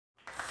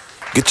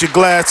Get your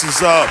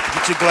glasses up.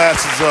 Get your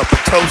glasses up. A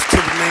toast to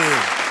the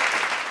men.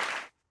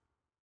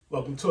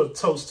 Welcome to A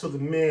Toast to the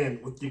Men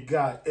with your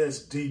guy,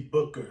 SD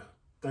Booker.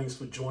 Thanks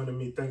for joining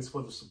me. Thanks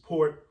for the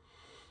support.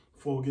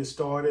 Before we get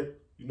started,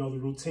 you know the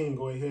routine.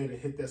 Go ahead and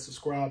hit that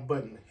subscribe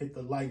button. Hit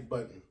the like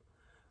button.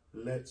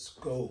 Let's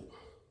go.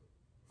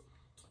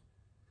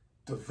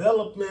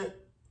 Development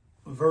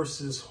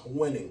versus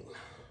winning.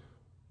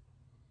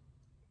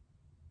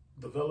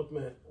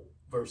 Development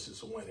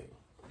versus winning.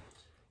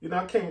 You know,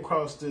 I came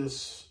across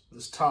this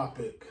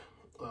topic,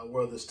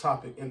 where this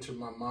topic entered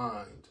my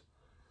mind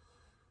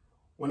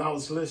when I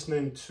was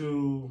listening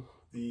to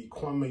the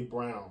Kwame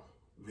Brown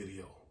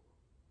video,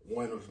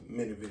 one of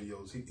many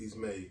videos he's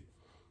made.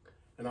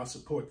 And I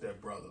support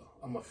that brother.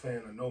 I'm a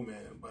fan of no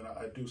man, but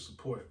I do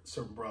support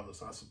certain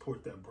brothers. I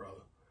support that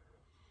brother.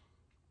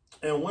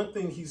 And one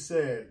thing he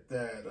said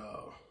that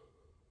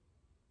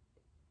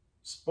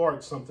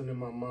sparked something in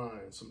my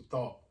mind, some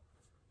thought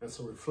and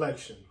some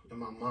reflection in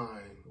my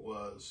mind,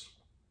 was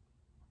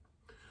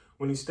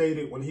when he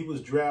stated when he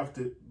was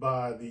drafted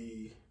by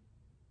the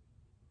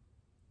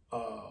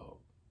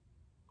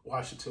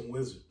Washington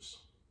Wizards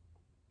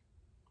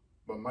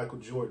by Michael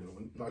Jordan.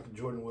 When Michael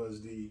Jordan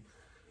was I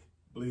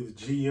believe the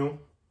GM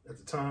at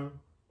the time.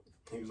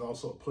 He was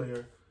also a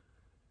player.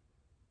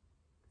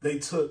 They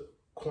took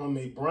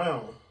Kwame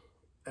Brown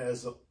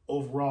as an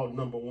overall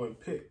 #1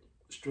 pick,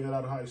 straight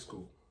out of high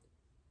school.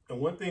 And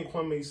one thing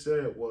Kwame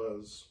said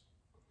was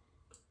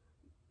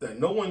that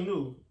no one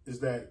knew is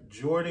that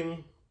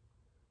Jordan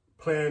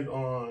planned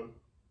on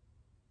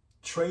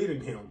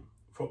trading him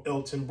for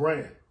Elton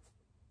Brand.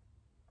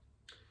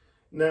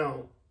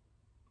 Now,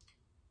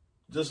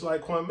 just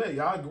like Kwame,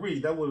 I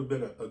agree that would have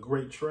been a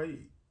great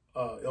trade.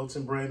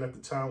 Elton Brand at the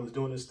time was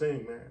doing his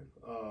thing, man.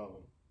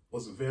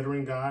 Was a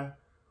veteran guy,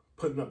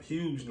 putting up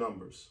huge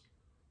numbers.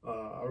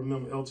 I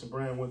remember Elton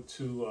Brand went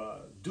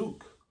to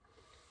Duke,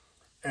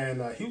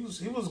 and he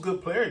was a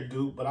good player at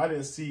Duke, but I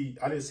didn't see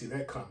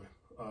that coming.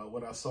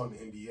 What I saw in the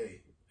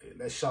NBA,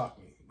 that shocked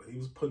me. But he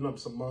was putting up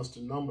some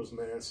monster numbers,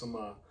 man. Some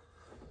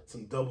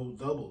double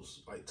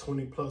doubles, like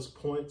 20+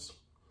 points,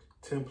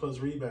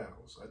 10+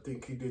 rebounds. I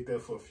think he did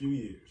that for a few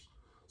years.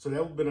 So that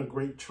would have been a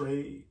great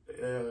trade.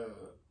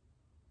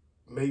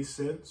 Made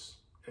sense,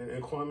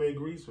 and Kwame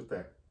agrees with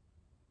that.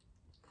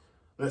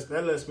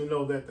 That lets me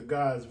know that the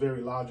guy is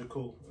very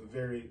logical and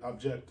very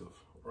objective,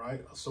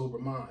 right? A sober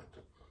mind.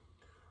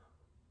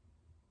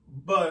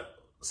 But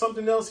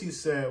something else he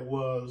said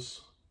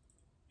was,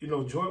 you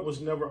know, Jordan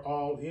was never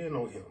all in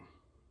on him.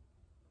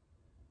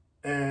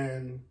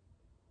 And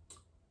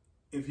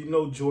if you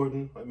know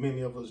Jordan, like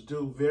many of us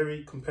do,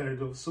 very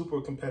competitive,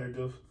 super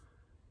competitive.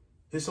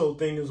 His whole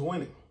thing is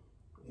winning.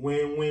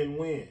 Win, win,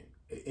 win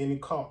at any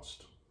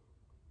cost.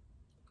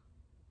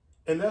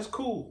 And that's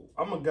cool.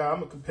 I'm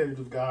a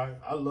competitive guy.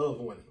 I love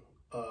winning.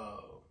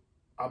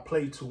 I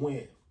play to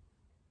win.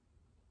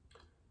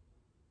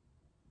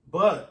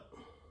 But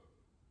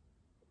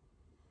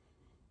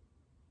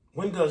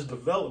when does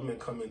development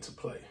come into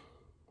play?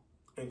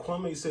 And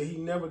Kwame said he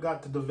never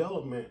got the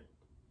development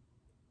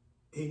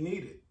he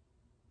needed.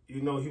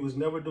 You know, he was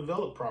never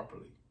developed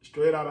properly.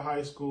 Straight out of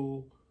high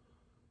school,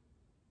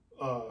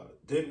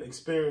 didn't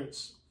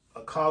experience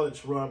a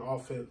college run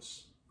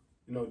offense.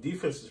 You know,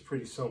 defense is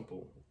pretty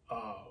simple,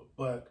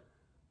 but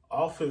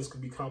offense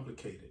can be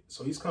complicated.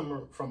 So he's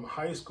coming from a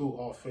high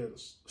school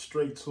offense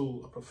straight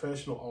to a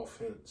professional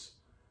offense,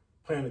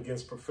 playing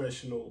against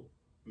professional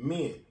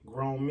men,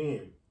 grown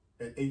men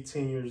at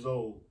 18 years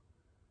old.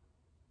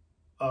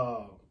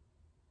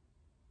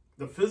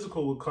 The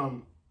physical will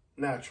come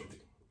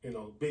naturally. You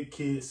know, big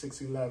kid,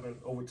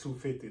 6'11", over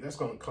 250, that's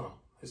going to come.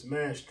 His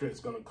man strength's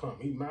going to come.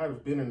 He might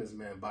have been in his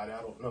man body,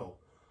 I don't know.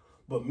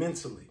 But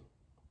mentally,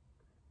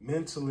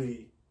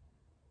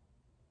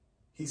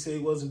 he said he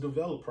wasn't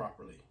developed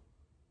properly.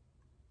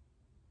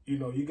 You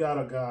know, you got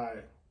a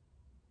guy,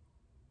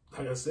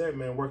 like I said,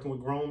 man, working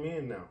with grown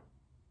men now.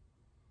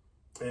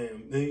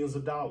 And millions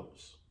of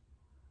dollars.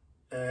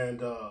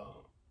 And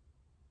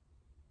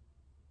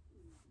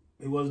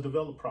he wasn't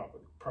developed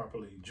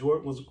properly.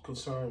 Jordan was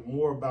concerned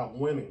more about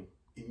winning,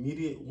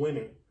 immediate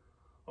winning,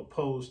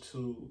 opposed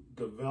to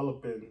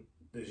developing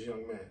this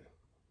young man.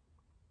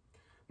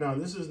 Now,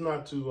 this is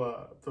not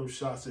to throw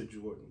shots at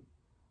Jordan.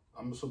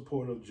 I'm a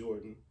supporter of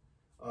Jordan.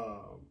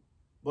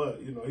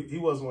 But, you know, he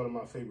wasn't one of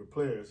my favorite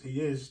players.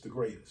 He is the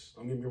greatest,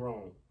 don't get me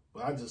wrong.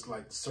 But I just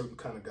like certain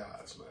kind of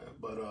guys, man.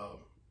 But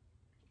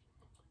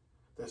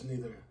that's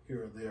neither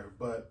here or there.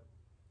 But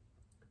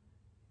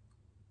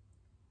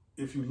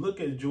if you look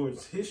at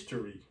Jordan's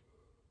history,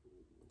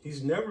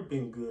 he's never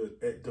been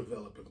good at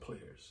developing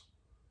players.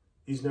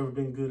 He's never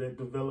been good at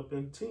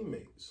developing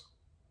teammates.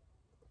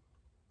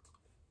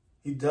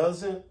 He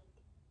doesn't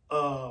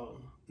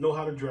know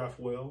how to draft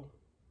well.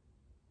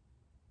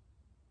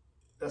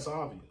 That's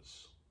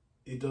obvious.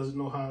 He doesn't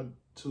know how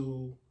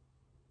to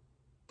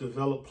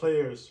develop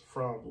players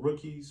from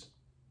rookies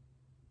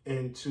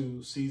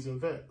into seasoned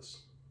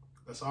vets.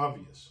 That's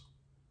obvious.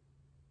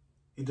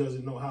 He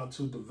doesn't know how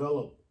to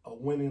develop a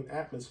winning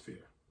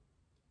atmosphere.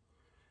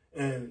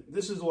 And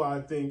this is why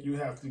I think you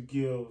have to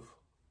give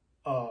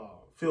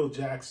Phil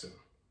Jackson,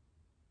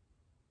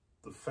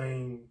 the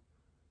famed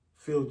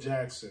Phil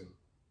Jackson,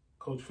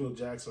 Coach Phil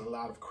Jackson, a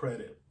lot of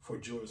credit for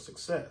Jordan's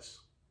success.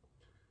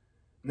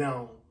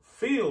 Now,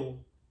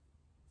 Phil,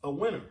 a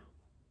winner.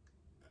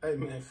 Hey,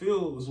 man,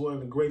 Phil was one of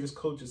the greatest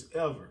coaches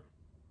ever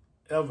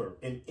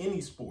in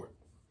any sport.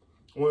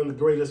 One of the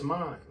greatest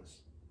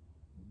minds.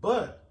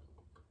 But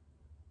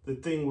the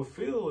thing with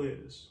Phil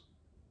is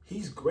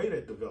he's great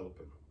at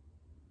developing.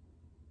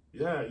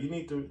 Yeah, you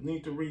need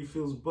to read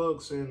Phil's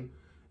books and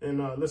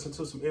listen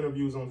to some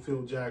interviews on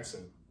Phil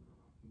Jackson.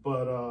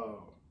 But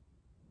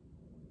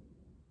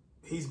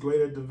he's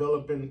great at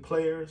developing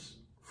players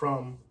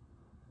from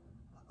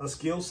a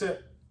skill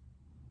set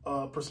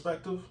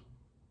perspective.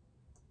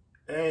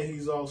 And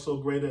he's also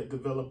great at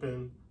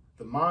developing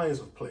the minds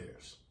of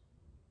players.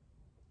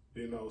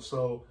 You know,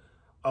 so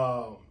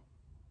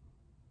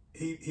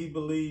he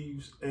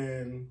believes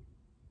in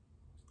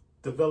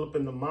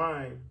developing the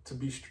mind to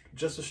be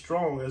just as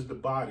strong as the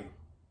body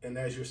and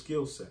as your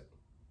skill set.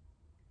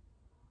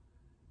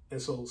 And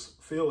so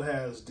Phil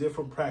has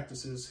different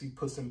practices he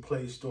puts in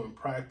place during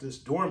practice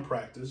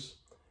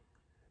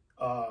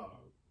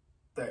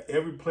that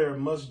every player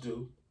must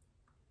do.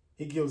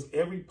 He gives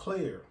every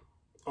player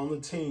on the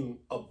team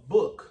a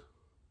book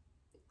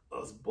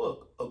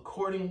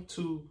according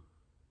to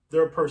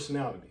their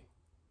personality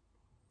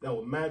that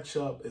will match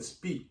up and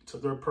speak to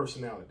their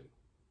personality.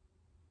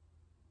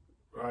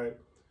 Right?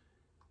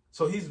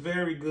 So he's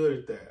very good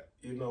at that.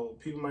 You know,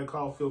 people might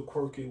call Phil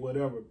quirky,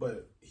 whatever,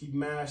 but he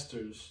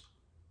masters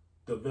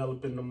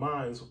developing the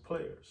minds of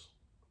players.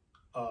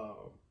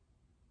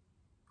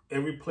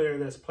 Every player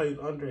that's played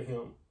under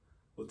him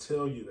will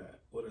tell you that,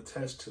 will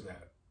attest to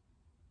that.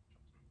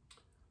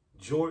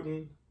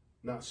 Jordan,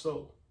 not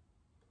so.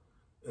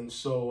 And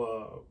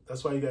so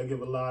that's why you got to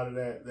give a lot of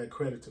that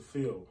credit to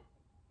Phil.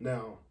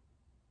 Now,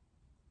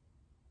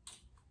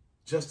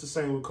 just the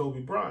same with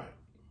Kobe Bryant.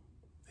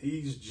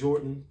 He's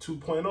Jordan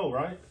 2.0,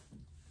 right?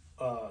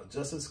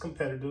 Just as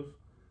competitive,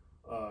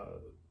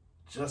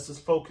 just as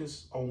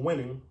focused on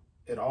winning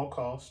at all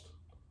costs.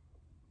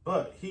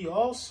 But he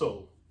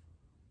also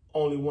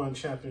only won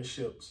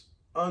championships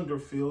under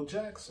Phil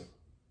Jackson,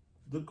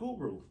 the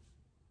guru,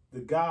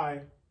 the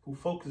guy who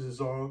focuses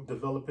on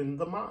developing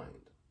the mind.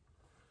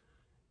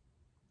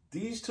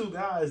 These two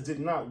guys did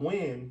not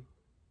win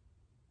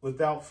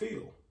without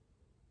Phil.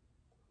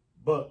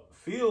 But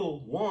Phil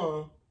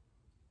won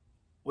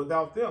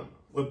without them,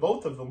 with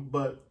both of them.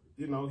 But,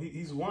 you know,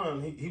 he's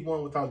won. He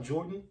won without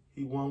Jordan.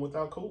 He won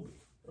without Kobe,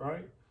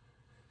 right?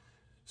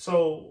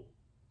 So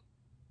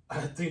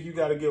I think you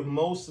got to give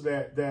most of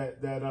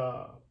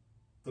the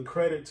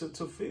credit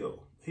to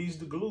Phil. He's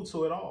the glue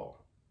to it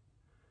all.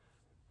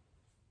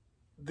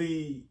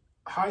 The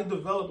high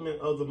development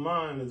of the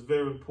mind is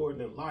very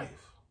important in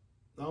life.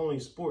 Not only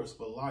sports,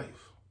 but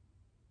life.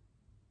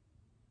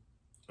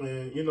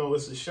 And, you know,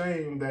 it's a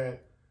shame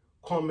that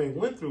Kwame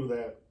went through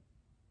that.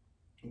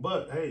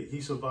 But, hey, he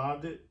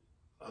survived it,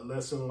 a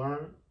lesson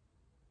learned,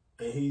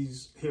 and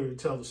he's here to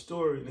tell the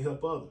story and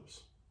help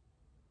others.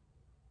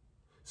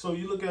 So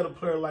you look at a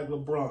player like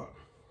LeBron.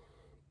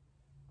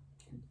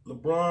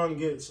 LeBron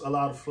gets a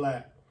lot of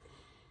flack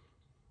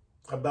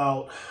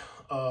about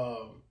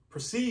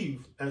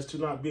perceived as to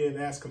not being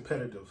as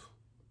competitive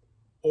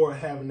or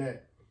having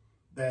that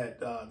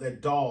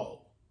dog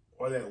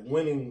or that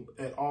winning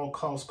at all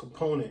cost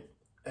component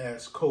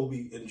as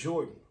Kobe and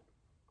Jordan.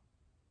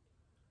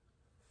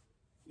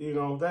 You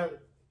know,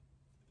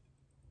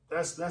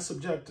 that's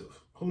subjective.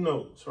 Who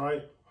knows,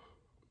 right?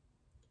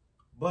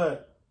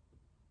 But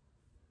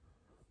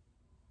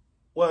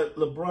what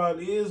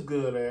LeBron is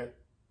good at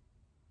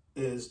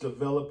is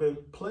developing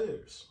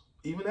players.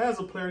 Even as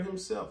a player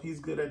himself, he's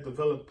good at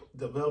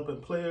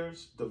developing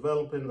players,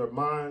 developing their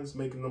minds,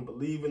 making them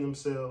believe in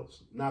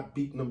themselves, not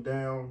beating them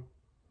down,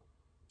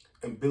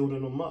 and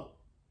building them up.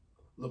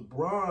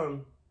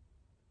 LeBron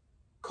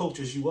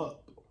coaches you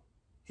up.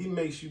 He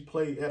makes you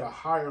play at a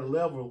higher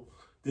level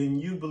than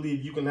you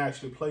believe you can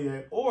actually play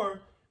at,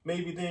 or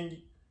maybe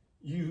then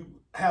you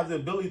have the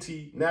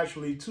ability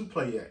naturally to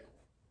play at.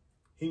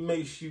 He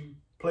makes you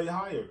play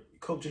higher,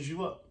 coaches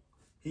you up.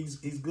 He's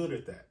good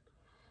at that.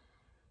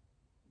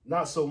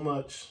 Not so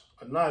much,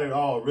 not at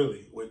all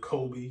really, with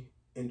Kobe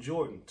and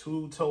Jordan.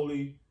 Two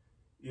totally,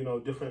 you know,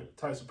 different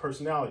types of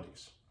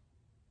personalities.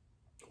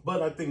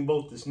 But I think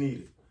both is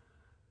needed.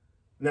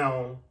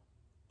 Now,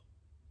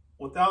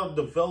 without a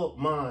developed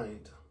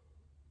mind,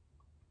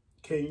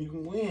 can you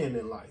win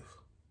in life?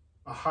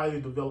 A highly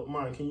developed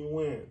mind, can you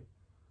win?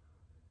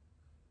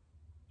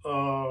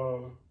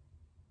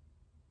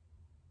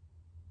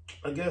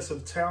 I guess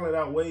if talent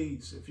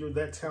outweighs, if you're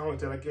that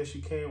talented, I guess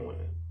you can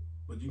win.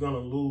 But you're going to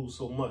lose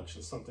so much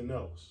in something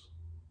else.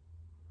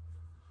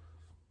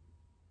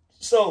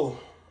 So,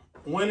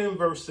 winning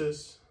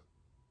versus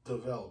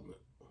development.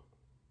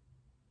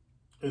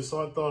 And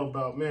so I thought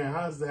about, man,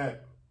 how does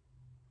that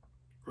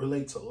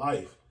relate to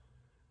life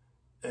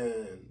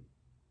and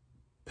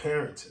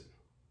parenting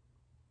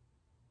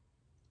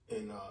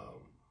and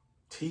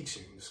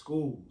teaching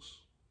schools.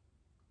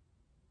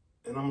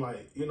 And I'm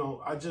like, you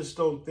know, I just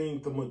don't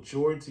think the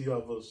majority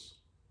of us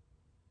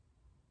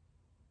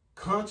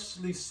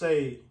consciously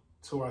say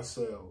to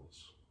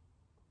ourselves,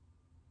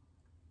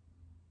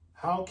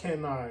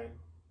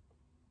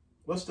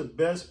 what's the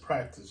best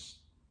practice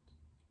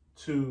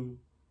to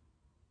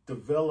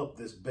develop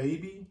this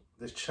baby,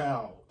 this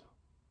child,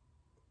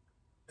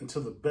 into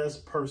the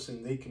best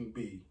person they can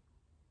be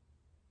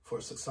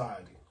for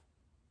society?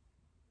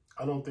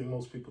 I don't think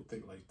most people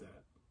think like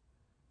that.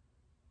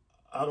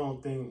 I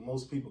don't think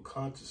most people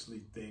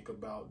consciously think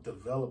about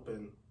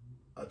developing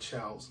a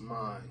child's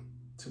mind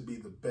to be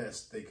the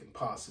best they can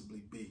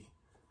possibly be.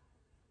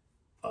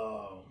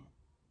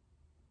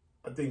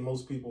 I think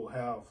most people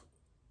have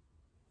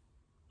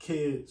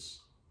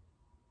kids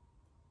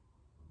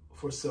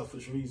for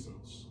selfish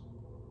reasons,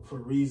 for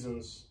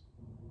reasons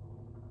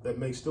that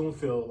makes them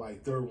feel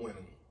like they're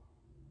winning,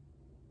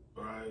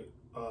 right?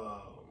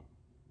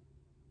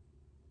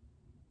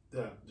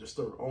 Yeah, just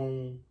their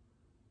own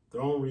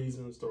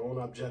reasons, their own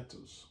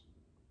objectives.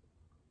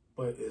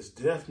 But it's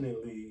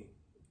definitely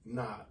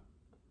not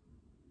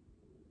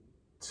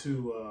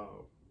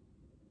to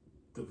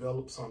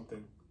develop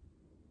something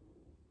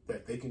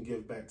that they can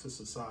give back to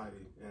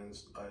society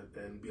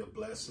and be a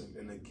blessing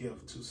and a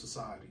gift to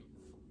society.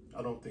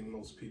 I don't think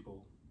most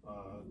people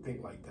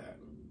think like that.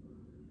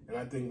 And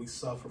I think we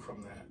suffer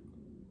from that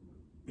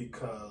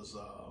because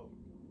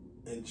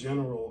in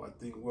general, I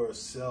think we're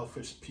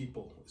selfish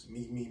people. It's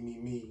me,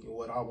 and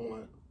what I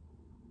want.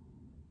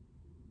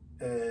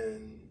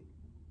 And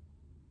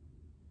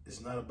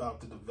it's not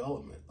about the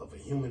development of a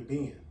human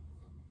being.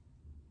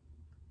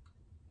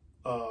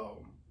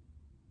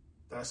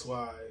 That's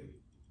why,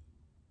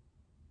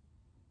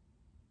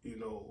 you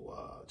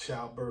know,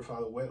 childbirth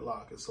out of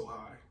wedlock is so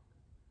high.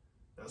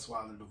 That's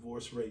why the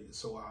divorce rate is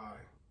so high.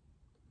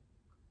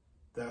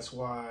 That's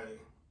why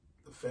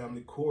the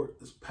family court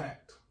is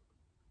packed.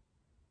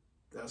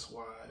 That's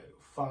why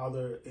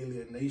father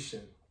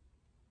alienation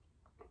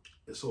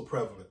is so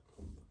prevalent,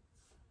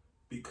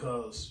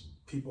 because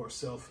people are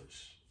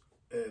selfish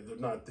and they're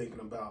not thinking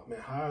about, man,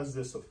 how is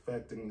this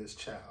affecting this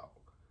child?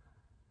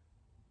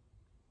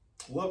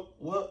 What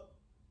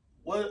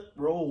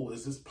role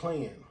is this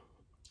playing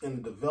in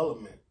the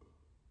development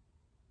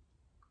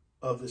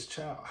of this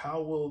child?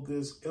 How will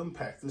this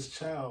impact this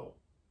child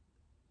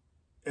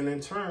and in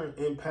turn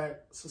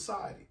impact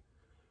society?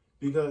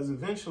 Because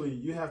eventually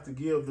you have to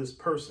give this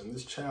person,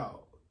 this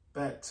child,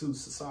 back to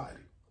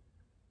society.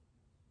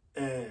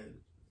 And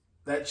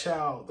that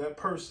child, that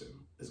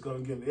person is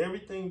going to give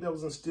everything that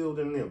was instilled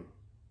in them,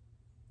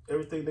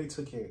 everything they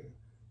took in,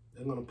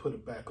 they're going to put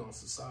it back on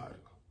society.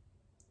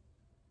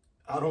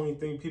 I don't even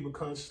think people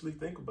consciously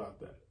think about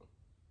that.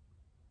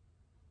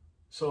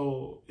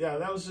 So, yeah,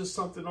 that was just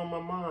something on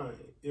my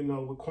mind. You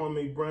know, when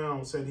Kwame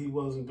Brown said he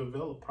wasn't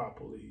developed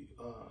properly,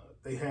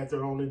 they had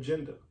their own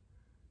agenda.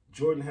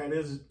 Jordan had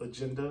his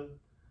agenda.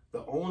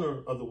 The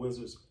owner of the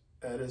Wizards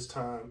at his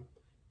time,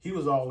 he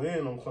was all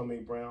in on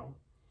Kwame Brown.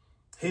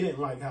 He didn't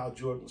like how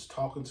Jordan was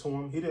talking to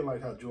him. He didn't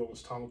like how Jordan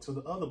was talking to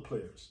the other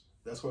players.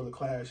 That's where the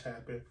clash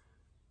happened.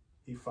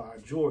 He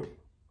fired Jordan.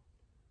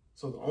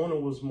 So the owner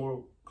was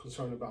more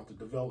concerned about the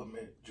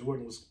development.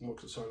 Jordan was more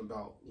concerned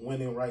about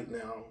winning right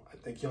now. I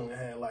think he only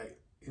had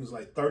he was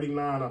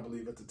 39, I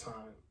believe, at the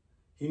time.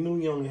 He knew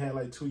he only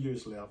had 2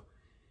 years left.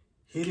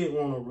 He didn't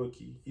want a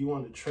rookie. He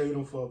wanted to trade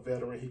him for a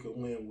veteran he could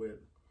win with.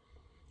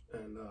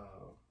 And,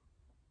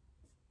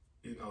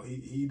 you know,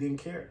 he didn't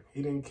care.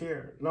 He didn't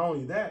care. Not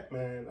only that,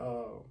 man,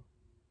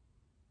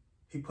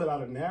 he put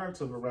out a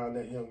narrative around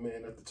that young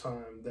man at the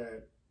time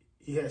that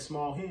he had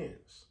small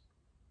hands.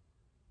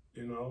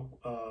 You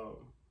know,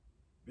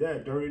 yeah,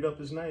 dirtied up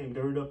his name,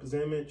 dirtied up his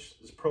image,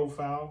 his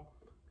profile.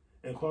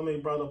 And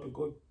Kwame brought up a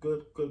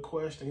good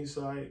question. He's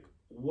like,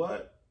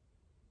 what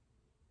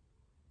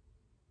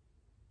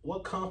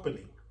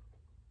company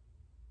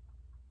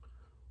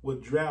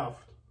would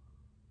draft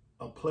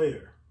a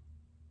player,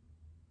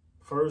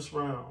 first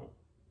round,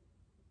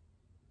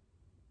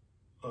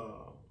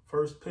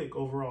 first pick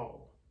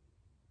overall,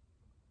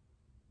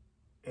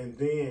 and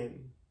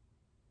then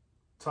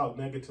talk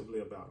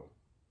negatively about him?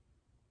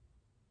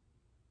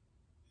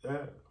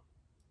 Yeah.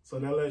 So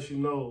that lets you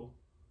know,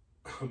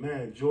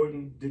 man,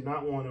 Jordan did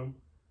not want him.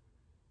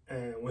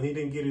 And when he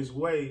didn't get his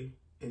way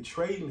in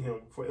trading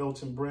him for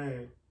Elton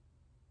Brand,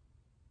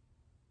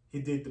 he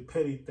did the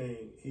petty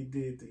thing. He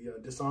did the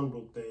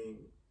dishonorable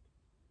thing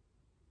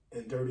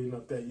and dirtying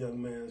up that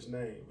young man's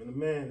name.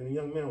 And the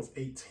young man was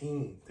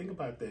 18. Think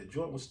about that.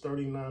 Jordan was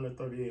 39 or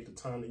 38 at the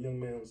time. The young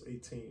man was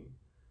 18.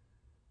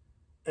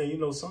 And, you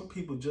know, some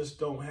people just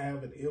don't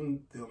have it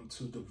in them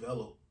to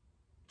develop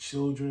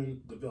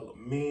children, develop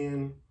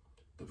men,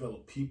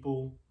 develop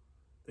people.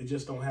 They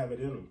just don't have it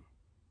in them.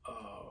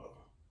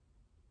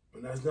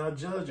 And that's not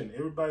judging.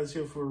 Everybody's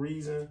here for a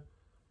reason,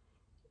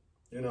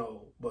 you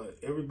know, but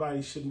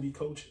everybody shouldn't be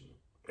coaching.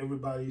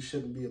 Everybody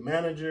shouldn't be a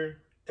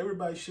manager.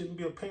 Everybody shouldn't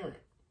be a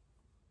parent,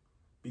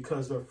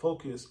 because their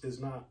focus is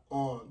not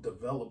on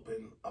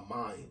developing a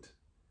mind.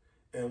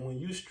 And when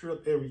you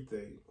strip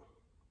everything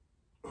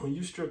when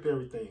you strip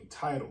everything,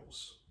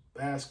 titles,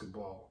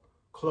 basketball,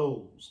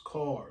 clothes,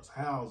 cars,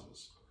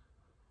 houses,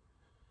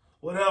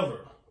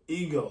 whatever,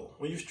 ego,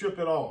 when you strip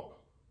it all,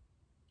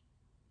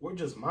 we're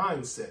just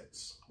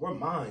mindsets. We're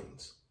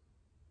minds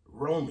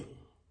roaming.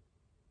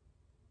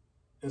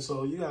 And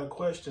so you got to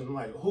question,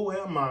 like, who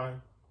am I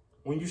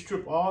when you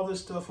strip all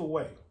this stuff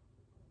away?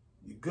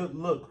 Your good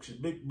looks, your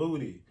big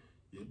booty,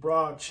 your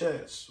broad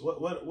chest,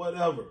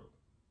 whatever,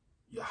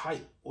 your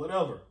height,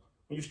 whatever.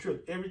 When you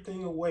strip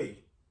everything away,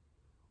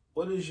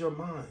 what is your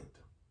mind?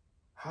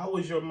 How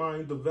is your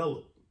mind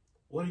developed?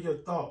 What are your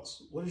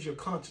thoughts? What is your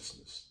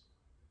consciousness?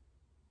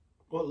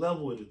 What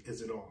level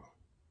is it on?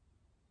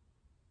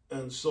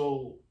 And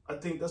so I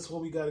think that's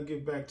what we got to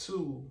get back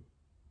to.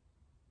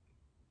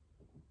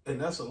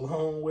 And that's a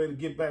long way to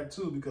get back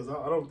to, because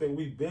I don't think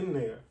we've been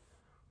there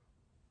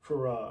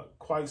for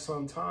quite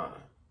some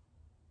time.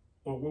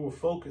 Where we were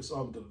focused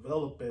on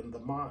developing the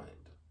mind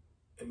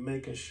and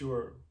making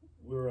sure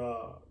we're,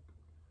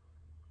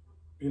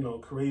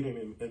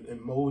 creating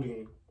and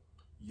molding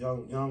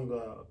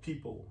young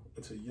people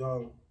into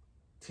young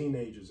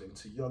teenagers,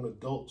 into young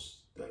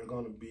adults that are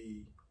going to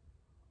be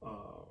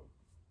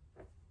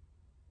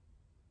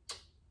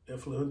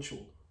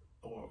influential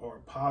or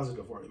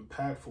positive or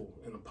impactful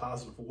in a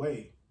positive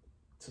way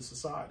to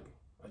society.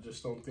 I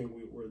just don't think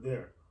we're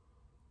there,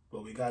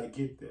 but we got to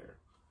get there.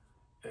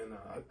 And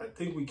I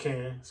think we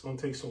can. It's going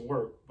to take some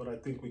work, but I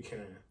think we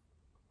can.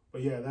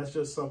 But yeah, that's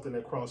just something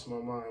that crossed my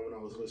mind when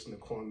I was listening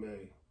to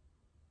Kwame.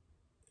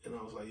 And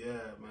I was like,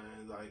 yeah,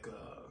 man, like,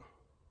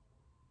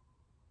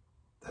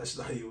 that's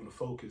not even the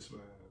focus,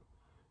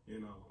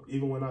 man.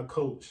 Even when I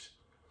coach,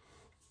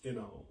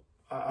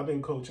 I've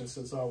been coaching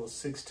since I was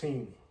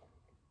 16.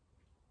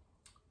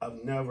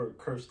 I've never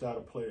cursed out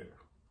a player.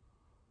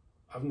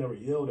 I've never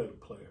yelled at a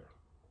player.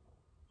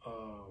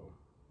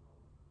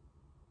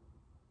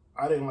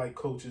 I didn't like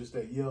coaches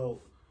that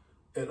yelled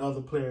at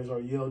other players or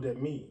yelled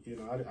at me.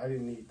 I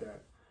didn't need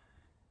that.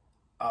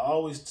 I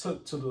always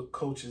took to the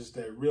coaches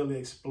that really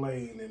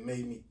explained and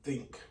made me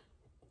think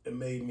and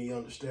made me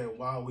understand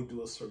why we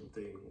do a certain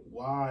thing,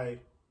 why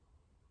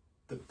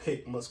the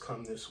pick must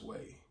come this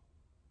way.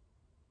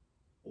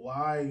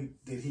 Why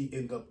did he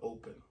end up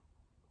open?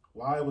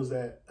 Why was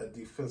that a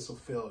defensive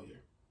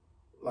failure?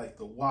 Like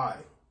the why.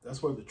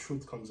 That's where the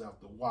truth comes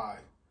out, the why.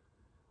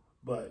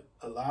 But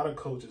a lot of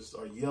coaches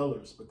are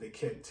yellers, but they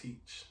can't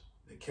teach.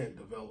 They can't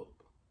develop.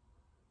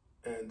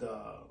 And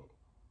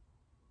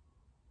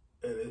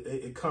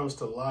it comes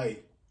to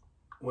light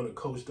when a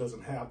coach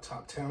doesn't have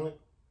top talent.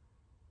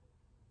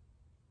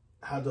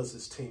 How does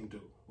his team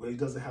do? When he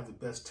doesn't have the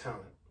best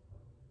talent,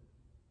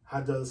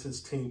 how does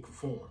his team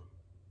perform?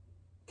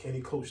 Can he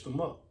coach them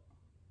up?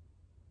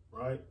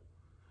 Right?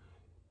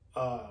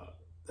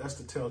 That's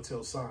the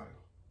telltale sign.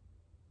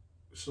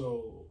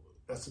 So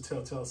that's the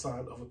telltale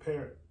sign of a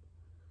parent.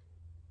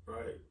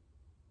 Right?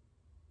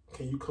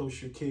 Can you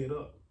coach your kid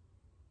up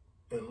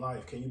in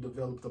life? Can you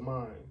develop the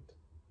mind?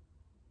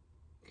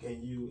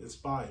 Can you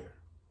inspire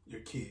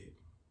your kid?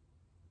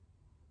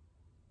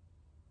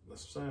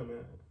 That's what I'm saying,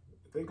 man.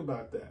 Think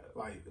about that.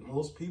 Like,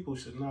 most people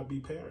should not be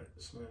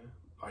parents, man.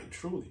 Like,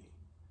 truly.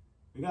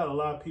 We got a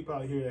lot of people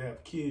out here that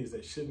have kids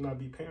that should not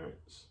be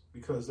parents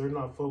because they're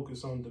not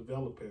focused on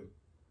developing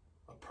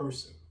a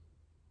person,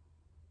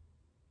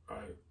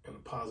 right, in a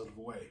positive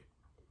way.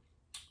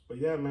 But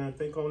yeah, man,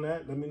 think on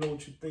that. Let me know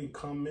what you think.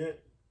 Comment.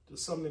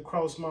 Just something that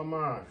crossed my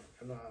mind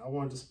and I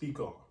wanted to speak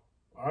on.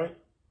 All right?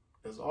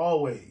 As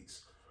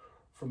always,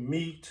 from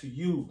me to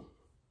you,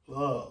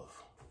 love,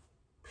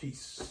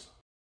 peace.